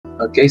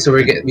Okay, so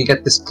we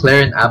get this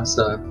Claire and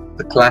Absa,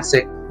 the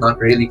classic, not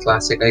really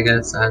classic, I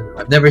guess, and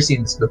I've never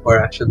seen this before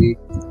actually.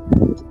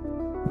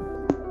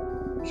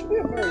 Should be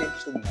a very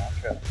interesting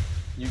matchup.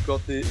 You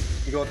got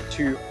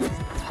two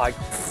high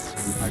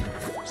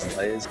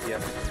players here,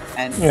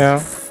 and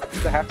Yeah.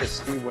 you have to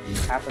see what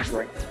happens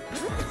right now.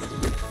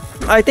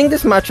 I think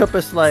this matchup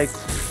is like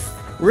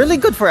really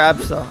good for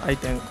Absa, I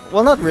think.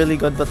 Well, not really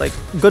good, but like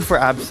good for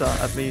Absa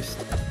at least.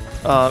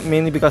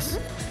 Mainly because,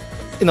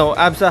 you know,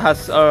 Absa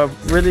has a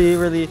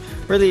really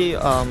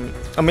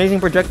amazing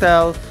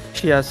projectile.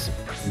 She has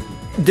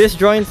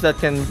disjoints that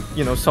can,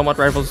 you know, somewhat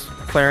rivals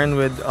Claren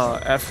with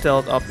F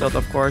tilt, up tilt,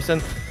 of course,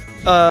 and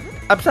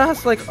Absa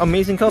has like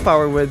amazing kill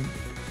power with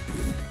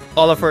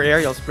all of her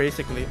aerials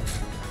basically.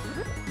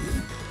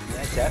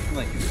 Yeah,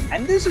 definitely.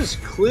 And this is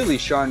clearly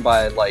shown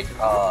by like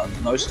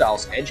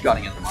NoStyle's edge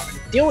guarding at the moment.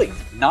 Dealing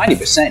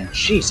 90%,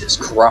 Jesus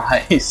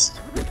Christ.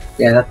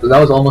 Yeah, that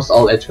was almost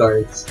all edge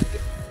guards.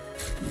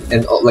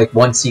 And like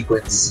one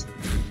sequence.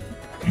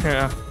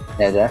 Yeah.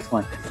 Yeah,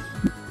 definitely.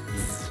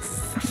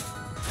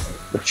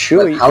 But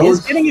Chewy But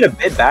is getting it a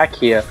bit back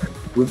here.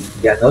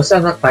 Yeah,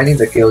 NoStyle not finding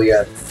the kill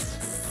yet.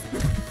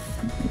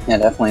 Yeah,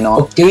 definitely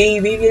not. Okay,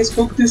 maybe I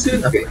spoke too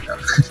soon? Okay, no.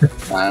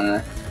 I don't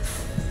know.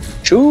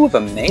 Chewy with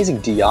amazing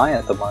DI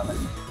at the moment.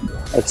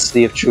 Let's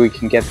see if Chewy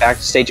can get back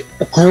to stage.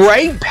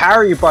 Great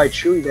parry by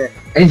Chewy there.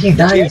 And he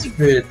dies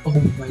for it. Oh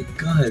my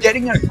god.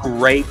 Getting a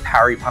great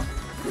parry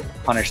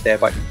punish there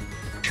by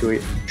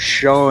Chewy.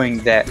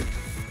 Showing that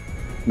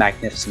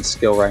magnificent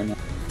skill right now.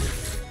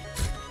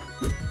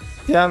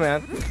 Yeah,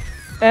 man.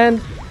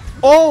 And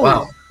oh,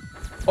 Wow.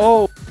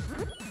 oh.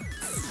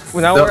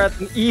 Well, now we're at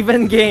an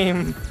even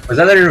game. Was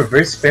that a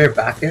reverse fair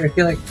back air? I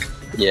feel like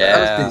Yeah.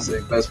 that was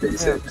pretty sick. That was pretty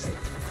sick.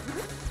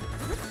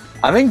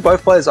 I think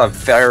both players are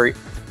very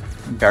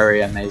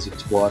amazing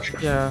to watch.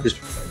 Yeah. Just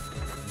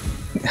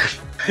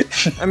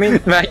I mean,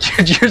 Matt,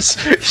 you're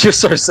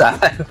so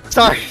sad.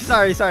 sorry.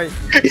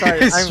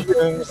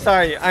 I'm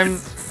sorry. I'm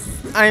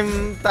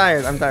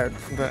tired. I'm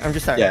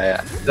just tired.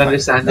 Yeah. It's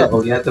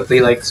understandable. You have to play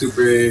like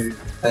super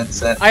 10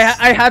 sets.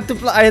 I had to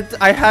play.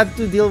 I had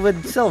to deal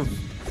with Sylve.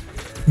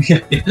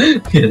 yeah,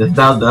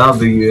 that'll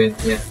do you in.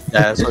 Yeah. Yeah,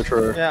 that's so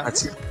true. Yeah.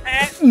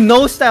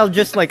 NoStyle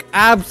just like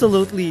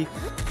absolutely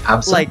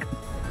Absolutely.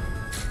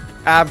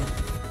 like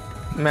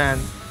man.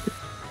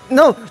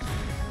 No.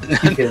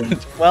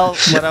 Well,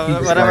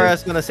 whatever I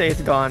was gonna say,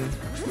 it's gone.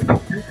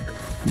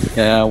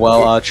 Yeah,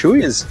 well,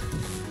 Chewy is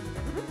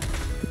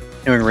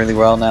doing really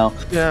well now.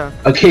 Yeah.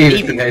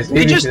 Okay, guys.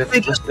 They just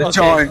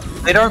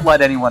don't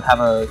let anyone have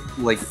a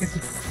like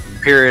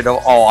period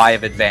of I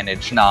have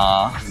advantage.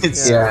 Nah,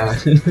 it's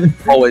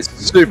always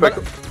super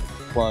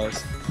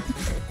close.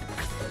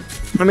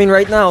 I mean,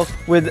 right now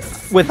with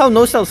how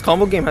NoStyle's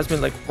combo game has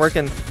been like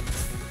working,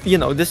 you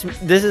know, this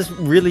is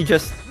really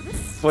just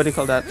what do you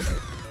call that?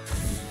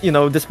 You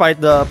know,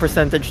 despite the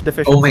percentage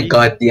deficiency. Oh my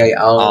god, DI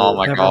out. Oh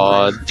my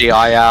god,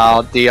 DI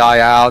out.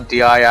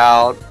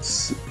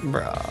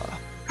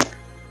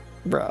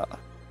 Bruh.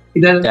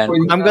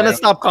 I'm gonna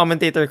stop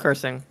commentator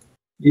cursing.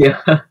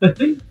 Yeah.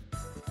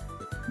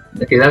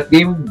 Okay, that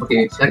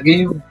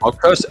game. I'll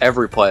curse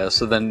every player,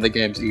 so then the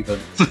game's even.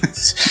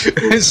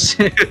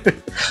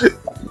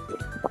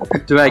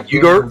 Dude,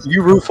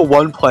 you root for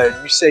one player,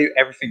 and you say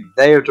everything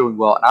they are doing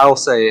well, and I'll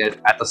say it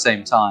at the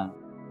same time.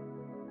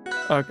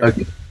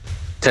 Okay.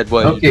 Ted,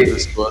 what do you do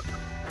this for?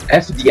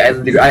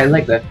 FD, I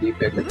like the FD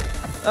pick.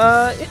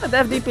 Yeah, the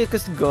FD pick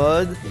is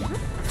good.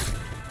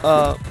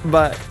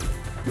 By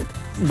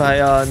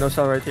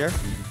NoStyle right here.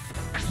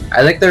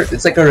 I like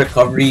it's like a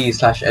recovery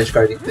 / edge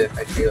guarding tip,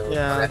 I feel.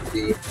 Yeah. On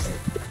FD.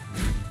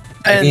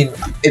 I mean,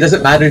 it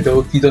doesn't matter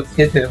though if you don't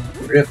hit him.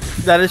 Rip.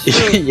 That is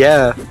true.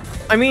 Yeah.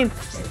 I mean,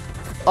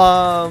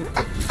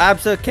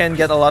 Absa can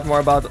get a lot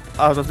more out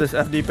of this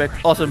FD pick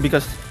also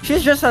because she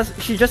just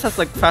has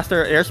like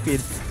faster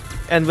airspeed,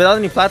 and without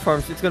any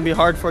platforms, it's gonna be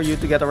hard for you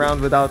to get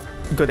around without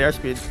good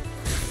airspeed.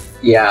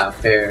 Yeah,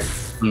 fair.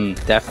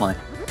 Definitely.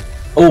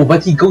 Oh,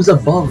 but he goes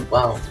above.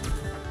 Wow.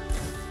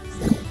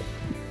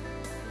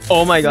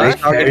 Oh my gosh.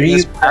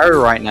 He's parry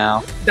right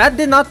now. That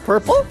did not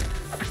purple?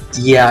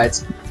 Yeah,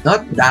 it's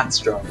not that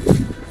strong.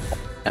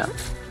 Yeah.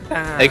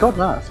 They got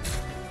nerfed.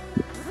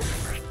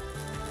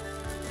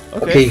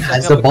 Okay,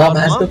 has the ball.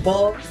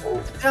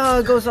 Oh. Yeah,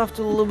 it goes off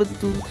a little bit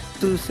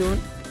too soon.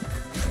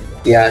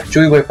 Yeah,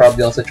 Chewy Boy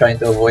probably also trying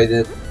to avoid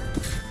it.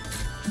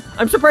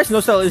 I'm surprised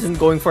NoStyle isn't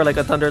going for like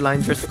a thunder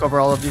line just to cover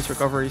all of these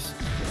recoveries.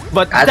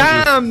 But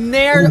damn,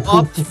 Nair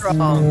up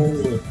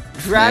strong.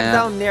 Drag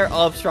down Nair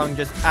up strong,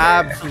 just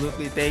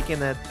absolutely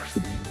taking it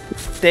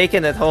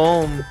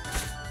home.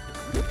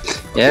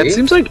 Yeah, it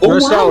seems like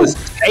NoStyle is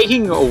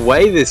taking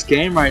away this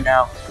game right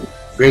now.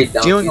 Great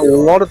down dealing a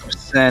lot of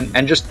percent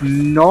and just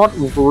not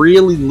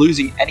really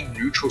losing any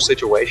neutral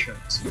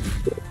situations.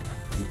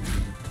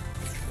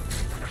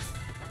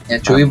 Yeah,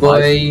 Chewy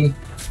Boy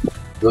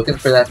looking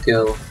for that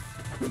kill.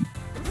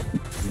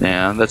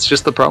 Yeah, that's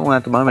just the problem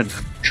at the moment.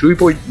 Chewy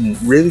Boy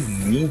really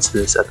needs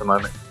this at the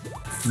moment.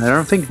 And I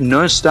don't think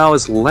NoStyle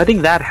is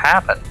letting that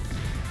happen.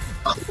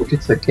 Oh, look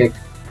at the kick.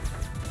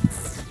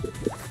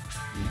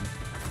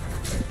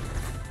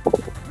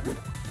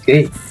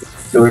 Okay,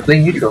 so we're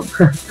playing neutral.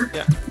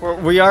 Yeah,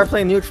 we are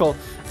playing neutral,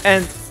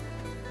 and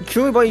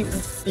Chewy Boy,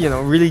 you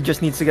know, really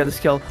just needs to get a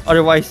skill.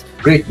 Otherwise,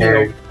 Great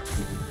pair.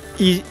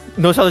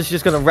 NoStyle is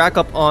just gonna rack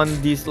up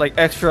on these like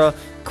extra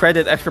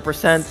credit, extra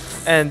percent,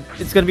 and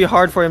it's gonna be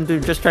hard for him to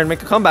just try and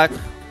make a comeback.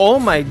 Oh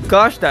my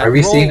gosh, that Are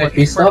we roll seeing a was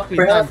tree stop perfectly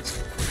perhaps?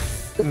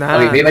 done. Nah,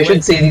 Okay, maybe I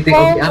shouldn't say anything.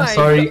 Oh Okay, I'm my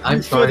sorry. God, I'm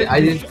you sorry. shouldn't. I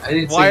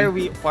didn't Why say. are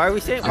we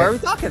saying? Why are we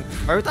talking?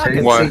 Why are we I talking?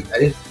 didn't Why?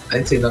 say. I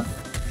didn't say nothing.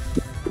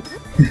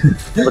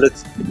 But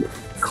it's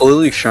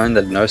clearly shown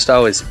that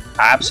NoStyle is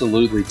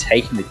absolutely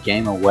taking the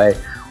game away,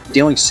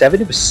 dealing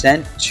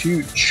 70% to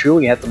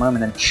Chewy at the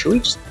moment, and Chewy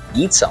just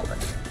needs something.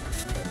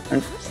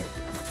 And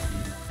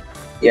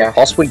Yeah,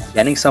 possibly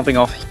getting something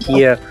off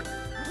here.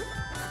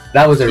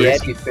 that was a Yeah.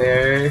 risky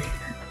pair.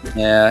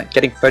 Yeah,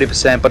 getting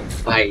 30%, but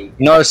I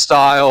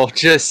NoStyle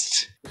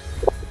just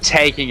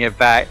taking it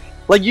back.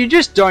 Like, you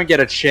just don't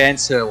get a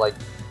chance to, like,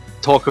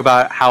 talk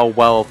about how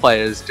well a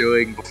player is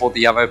doing before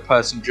the other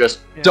person just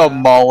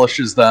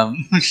demolishes them.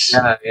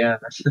 yeah.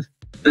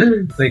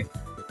 Like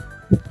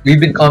we've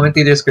been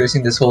commentators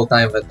cursing this whole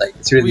time, but like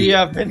it's really We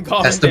have been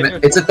testament.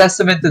 commenting. It's a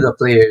testament to the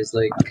players,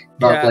 like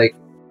not Yeah. like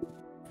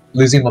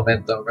losing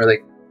momentum or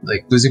like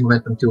losing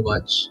momentum too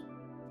much.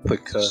 The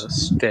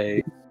cursed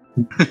stage.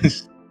 The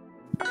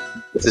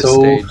So-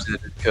 stage that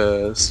is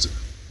cursed.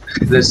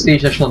 The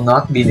stage that shall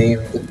not be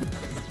named.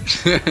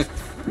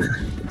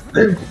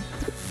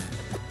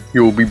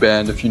 You will be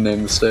banned if you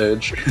name the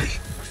stage.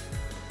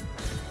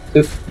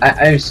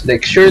 I was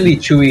like surely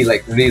Chewy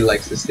like really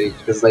likes the stage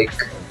because like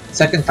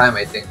second time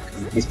I think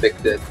he's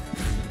picked it.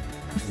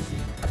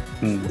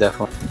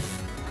 Definitely.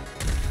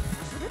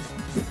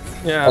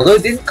 Yeah. Although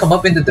it didn't come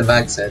up in the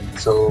demand set,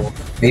 so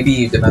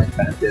maybe demand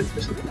banned it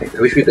or something like that.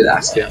 I wish we could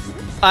ask him.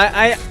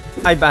 I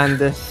banned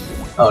this.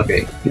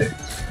 Okay.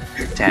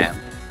 Damn.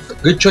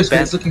 Good choice, but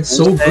Best it's looking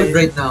so home good stage.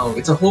 right now.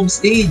 It's a home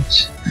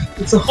stage.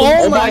 It's a home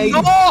Oh stage.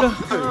 my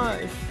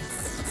gosh!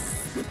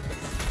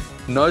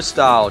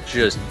 NoStyle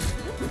just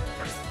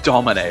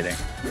dominating.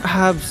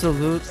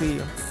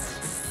 Absolutely.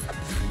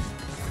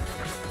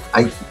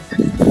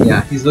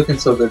 Yeah, he's looking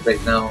so good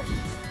right now.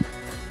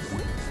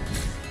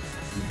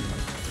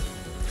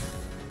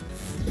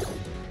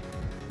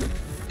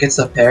 It's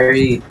a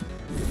parry.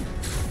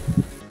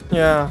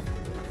 Yeah.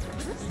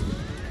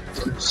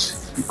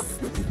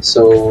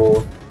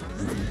 So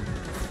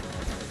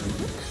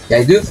yeah,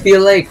 I do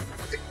feel like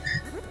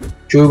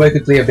Chewy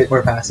could play a bit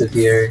more passive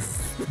here.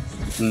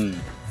 Hmm.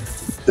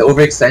 The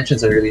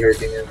overextensions are really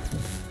hurting him.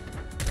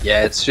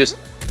 Yeah, it's just.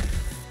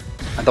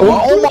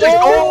 Oh my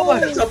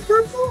god! That's a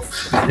purple!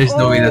 There's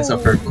no way that's a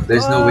purple.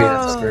 There's no way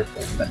that's a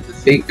purple. That's a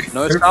fake.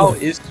 NoStyle purple.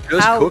 is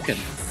just Ouch. cooking.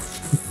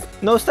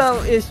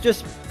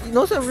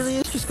 NoStyle really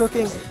is just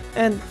cooking,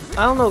 and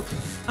I don't know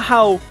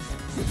how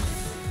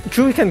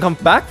Chewy can come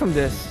back from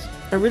this.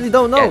 I really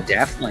don't know. Yeah,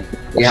 definitely.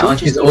 Yeah, Chewy on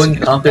just his needs to own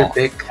get a counter stock.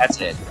 pick. That's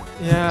it.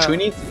 Yeah. Chewy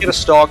needs to get a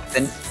stock,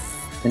 then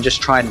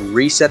just try and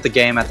reset the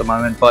game at the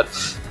moment. But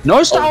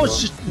NoStyle Oh, no. is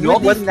just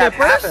not letting that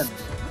happen.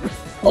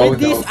 Oh, With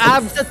these no.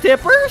 abs the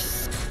tippers?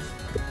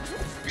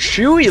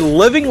 Chewy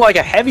living like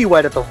a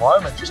heavyweight at the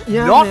moment, just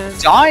Yeah, not man.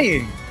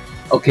 dying.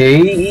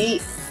 Okay.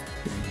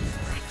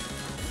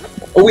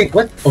 Oh wait,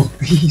 what? Oh,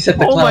 he set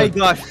the Oh cloud. my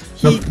gosh.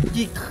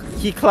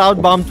 He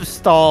cloud bombed to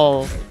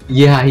stall.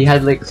 Yeah, he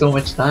had like so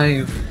much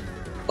time.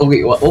 Oh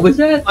wait, what was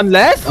that?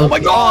 Unless Oh my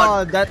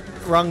God. that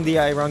wrong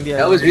DI.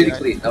 That was really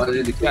clean. That was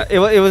really clean. Yeah,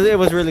 it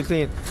was really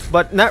clean.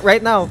 But not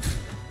right now.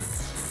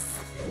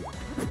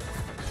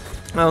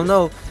 I don't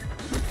know.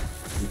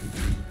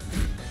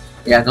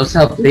 Yeah,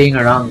 NoStyle playing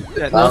around.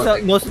 The Yeah,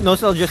 cloud.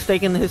 NoStyle just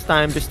taking his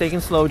time, just taking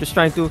slow, just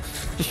trying to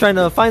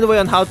find a way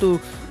on how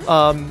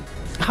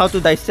to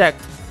dissect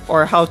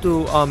or how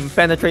to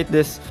penetrate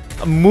this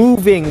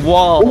moving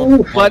wall.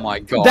 Ooh. But Oh my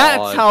god.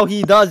 that's how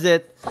he does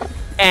it,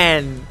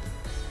 and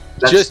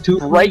That's just too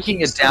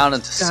breaking it down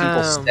into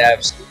simple Damn.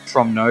 steps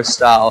from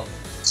NoStyle.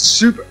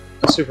 Super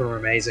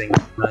amazing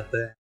right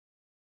there.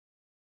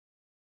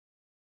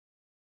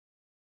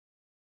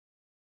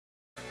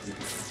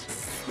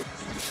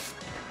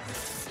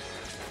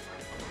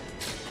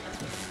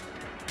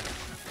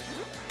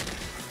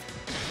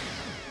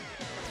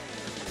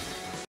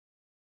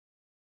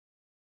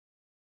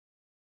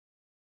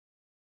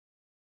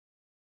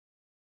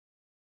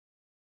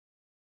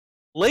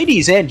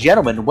 Ladies and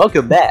gentlemen,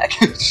 welcome back.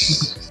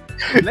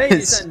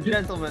 ladies and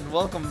gentlemen,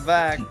 welcome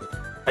back.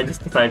 I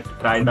just decided to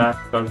try that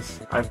because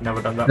I've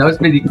never done that. That was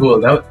pretty cool.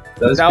 That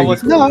was That pretty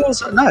was- cool. No, it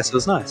was nice. It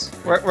was nice.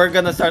 We're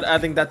gonna start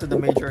adding that to the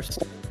majors.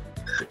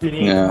 If you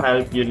need Yeah.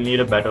 help, you'll need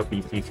a better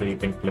PC so you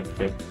can flip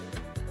it.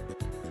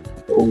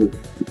 Oh.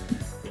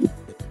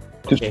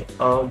 Okay,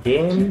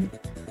 game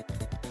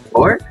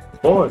Or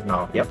 4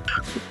 now. Yep.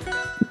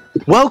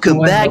 Welcome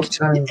One back more to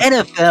time.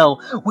 NFL.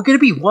 We're going to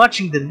be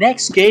watching the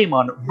next game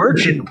on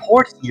Merchant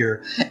Port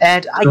here,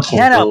 and I Oh.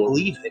 cannot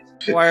believe it.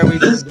 Why are we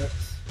doing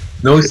this?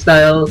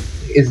 NoStyle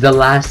is the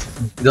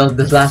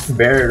last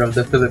bearer of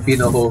the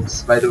Filipino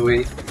hopes, by the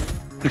way.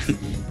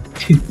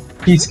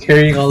 He's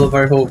carrying all of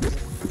our hopes.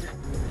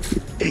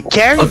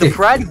 Carrying the Okay.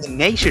 pride of the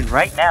nation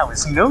right now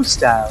is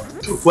NoStyle.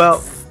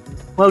 Well,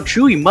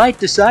 Chewy might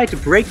decide to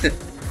break the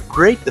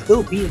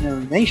Filipino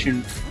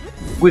nation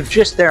with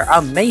just their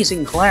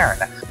amazing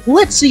clarinet.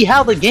 Let's see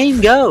how the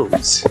game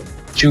goes.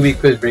 Chewy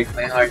could break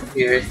my heart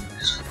here.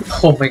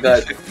 Oh my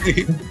god.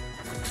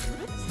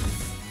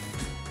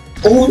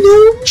 Oh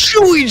no!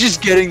 Chewy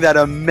just getting that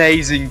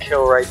amazing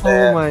kill right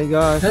there. Oh my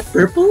gosh. That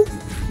purple?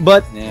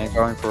 But Yeah,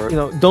 going for it. you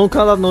know, don't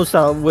call out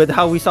NoStyle with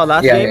how we saw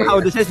last Yeah, game. yeah, How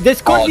yeah.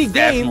 this could be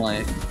game.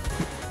 definitely.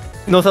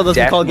 NoStyle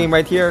doesn't call Definitely. game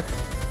right here.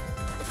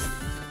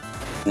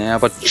 Yeah,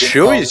 but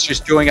Chewy is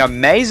just doing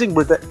amazing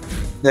with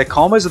their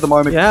combos at the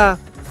moment. Yeah.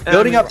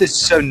 Building And- up this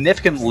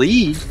significant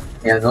lead.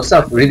 Yeah,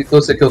 NoStyle really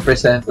close to kill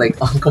percent, like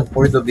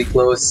uncomfortably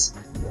close.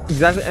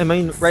 Exactly. I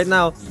mean, right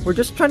now we're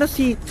just trying to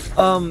see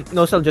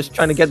NoStyle just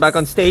trying to get back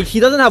on stage. He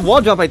doesn't have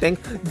wall jump, I think.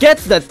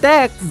 Gets the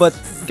tech, but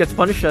gets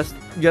punished.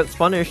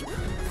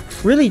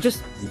 Really,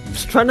 just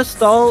trying to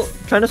stall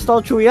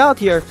Chewy out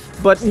here.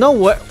 But no,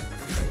 what?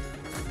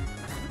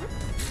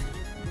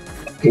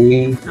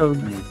 Okay, So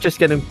just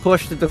getting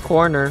pushed to the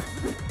corner.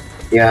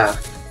 yeah.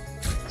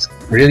 It's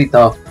really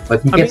tough,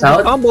 but he I mean, gets out.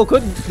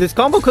 this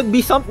combo could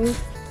be something.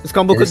 This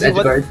combo And could this be what?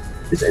 edge guard.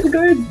 This edge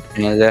guard.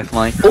 Yeah,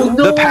 definitely. Oh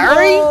no! The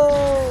parry?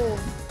 Oh.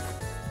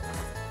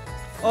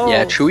 Oh.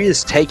 Yeah, Chewy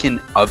has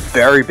taken a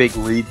very big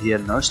lead here.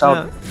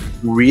 NoStyle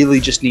really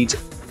just needs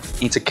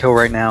a kill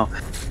right now.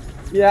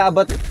 Yeah,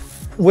 but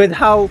with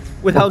how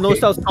Okay.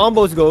 NoStyle's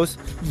combos goes,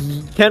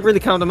 you can't really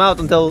count them out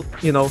until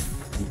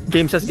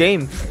game says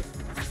game.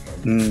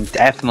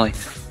 Definitely.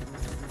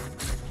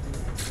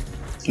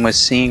 We're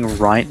seeing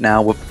right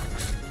now with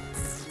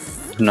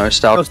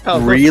NoStyle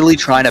NoStyle, really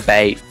trying to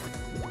bait.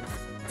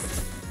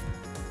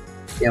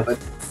 Yeah, but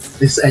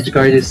this edge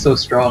guard is so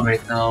strong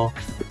right now.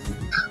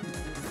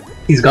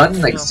 He's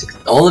gotten like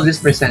all of this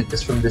percent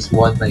just from this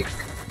one like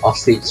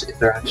offstage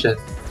interaction.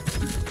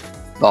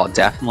 Oh,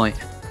 definitely.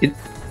 And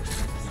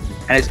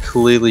it's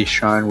clearly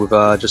shown with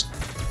just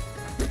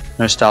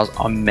NoStyle's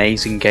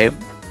amazing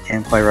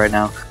gameplay right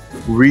now.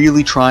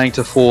 Really trying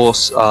to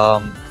force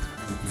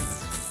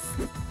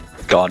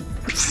God,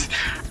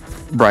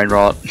 brain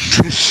rot.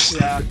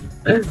 Yeah.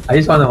 I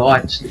just want to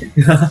watch.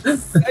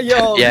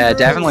 Yo. Yeah,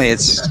 definitely.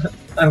 It's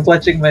I'm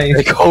clutching my.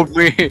 they called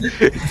me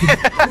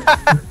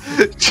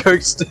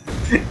jokes.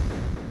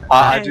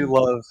 I do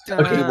love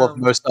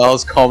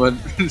NoStyle's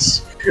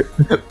comments.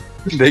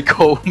 They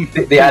call me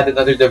They add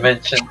another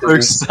dimension to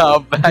this.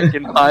 NoStyle back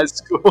in high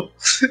school.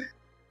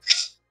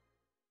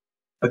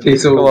 Okay,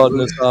 so Come on,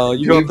 NoStyle,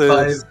 you got game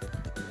this. 5.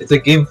 It's a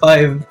game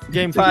 5.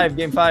 Game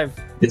 5.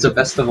 It's a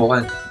best of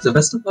one. It's a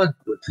best of one.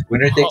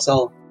 Winner takes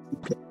all.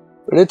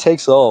 But it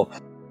takes all.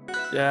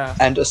 Yeah.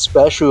 And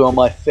especially on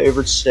my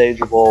favorite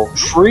stage of all,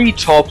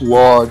 Treetop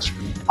Lodge.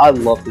 I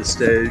love this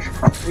stage.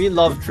 We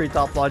love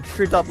Treetop Lodge.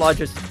 Treetop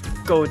Lodge is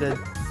goated.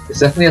 It's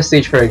definitely a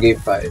stage for a game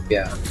 5.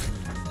 Yeah.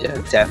 Yeah,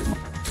 definitely.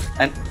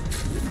 And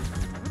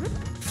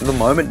for the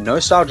moment,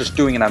 NoStyle just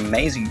doing an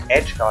amazing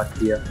edge guard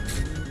here.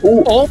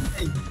 Ooh. Oh.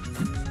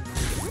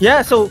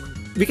 Yeah. So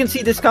we can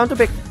see this counter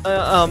pick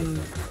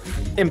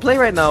in play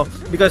right now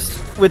because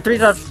with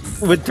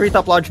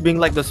Treetop Lodge being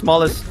like the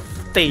smallest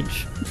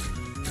stage,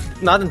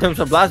 not in terms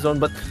of blast zone,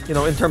 but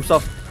in terms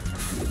of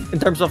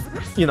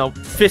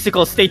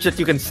physical stage that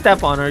you can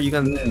step on or you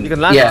can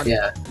land Yeah,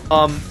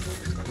 on. yeah.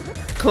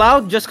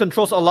 Cloud just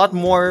controls a lot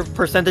more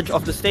percentage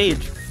of the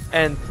stage,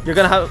 and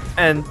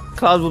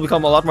Cloud will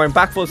become a lot more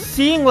impactful.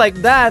 Seeing like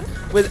that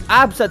with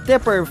Abs at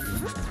Tipper,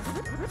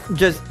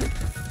 just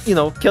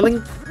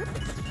killing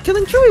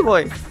Chewy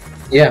Boy.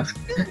 Yeah.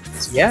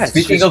 Yeah.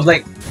 Speaking of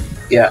like,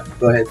 yeah,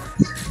 go ahead.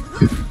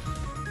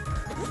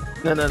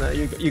 No,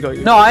 you go.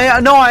 No,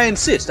 I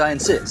insist.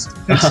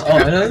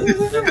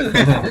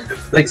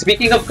 Like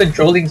speaking of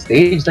controlling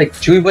stage, like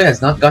Chewy Boy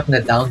has not gotten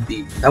a down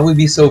beat. That would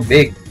be so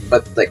big,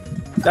 but like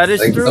That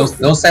is true.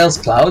 NoStyle's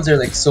clouds are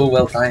like so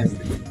well timed.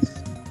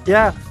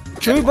 Yeah,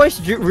 Chewy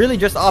Boy's really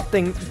just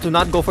opting to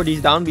not go for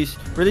these down Bs.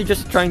 Really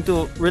just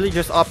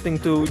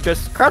opting to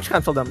just crouch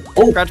cancel them.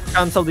 Oh. Crouch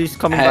cancel these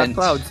coming back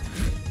clouds.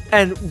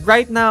 And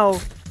right now,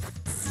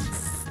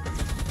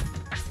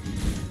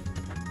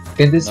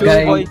 Can this Chewy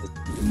guy? Boy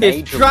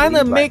is trying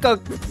to make a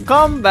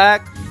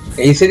comeback.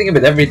 He's hitting him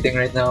with everything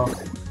right now.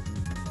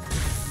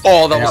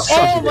 Oh, that was Yeah.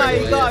 such Oh a my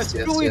yes, gosh,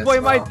 yes, Chewy yes, Boy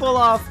wow. might pull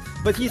off,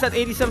 but he's at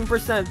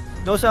 87%.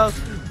 No cell.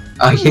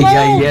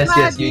 Yes.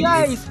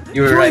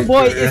 You were right.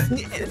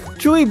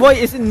 Chewy Boy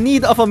is in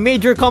need of a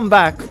major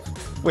comeback.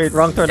 Wait,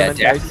 wrong tournament,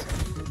 Yeah, guys.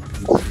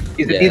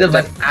 He's in Yeah, need of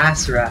an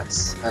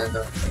ASRAS. I don't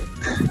know.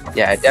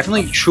 Yeah,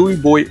 definitely Chewy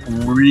Boy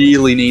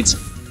really needs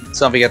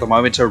something at the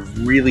moment to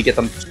really get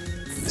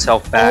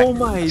themselves back. Oh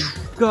my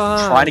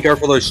god. Trying to go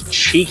for those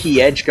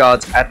cheeky edge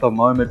guards at the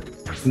moment,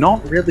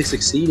 not really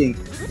succeeding.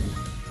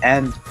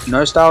 And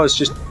NoStyle is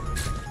just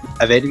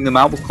evading them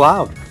out with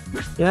Cloud.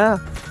 Yeah,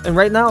 and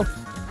right now,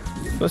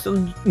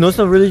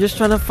 NoStyle really just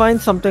trying to find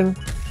something.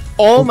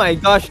 Oh my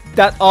gosh,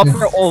 that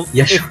upper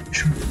Yeah, sure.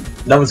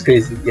 That was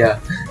crazy. Yeah.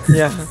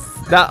 yeah.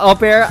 That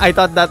up air, I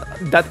thought that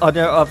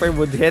other up air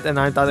would hit, and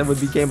I thought it would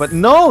be game, but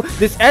no!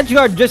 This edge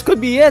guard just could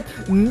be it!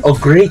 Oh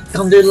great,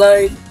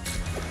 Thunderlight!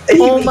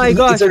 Oh my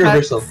gosh! It's a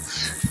reversal.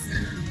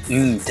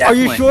 Are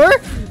you sure?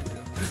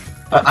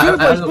 I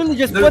Chewy really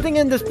just putting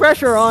in this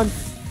pressure on.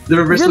 The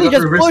reversal, Really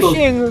just reversal.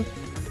 pushing.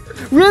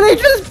 Really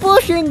just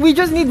pushing. We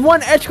just need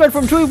one edge guard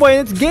from Chewy Boy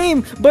and it's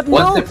game. But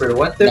One no. tipper,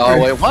 one tipper. No,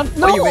 wait, what?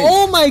 No, What do you mean?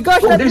 oh my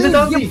gosh, Oh, that there's a means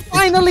donkey. he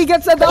finally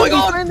gets that Oh my down.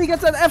 He God. finally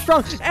gets that F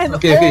strong. And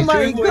Okay, oh my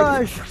Chewy Boy.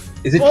 gosh.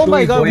 Is it Oh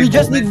my Chewy god, Boy we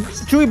just need moment?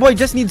 Chewy Boy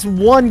just needs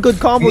one good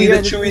combo We need here a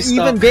and Chewy it's an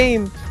even stop.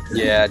 game.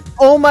 Yeah.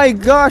 Oh my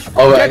gosh.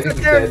 Oh, I Get think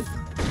he's there. dead.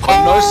 Oh,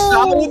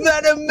 NoStyle with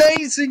that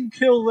amazing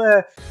kill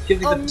there.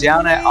 Giving them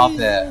down air up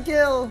there. Amazing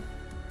kill.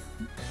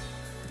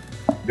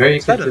 Very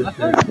that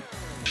consistent.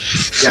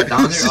 Yeah,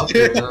 down there, up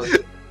there.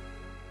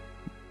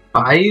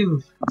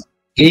 5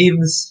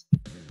 games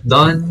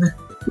done.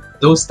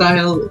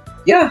 NoStyle.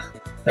 Yeah,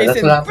 He's that's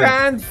in what happened.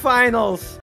 grand finals.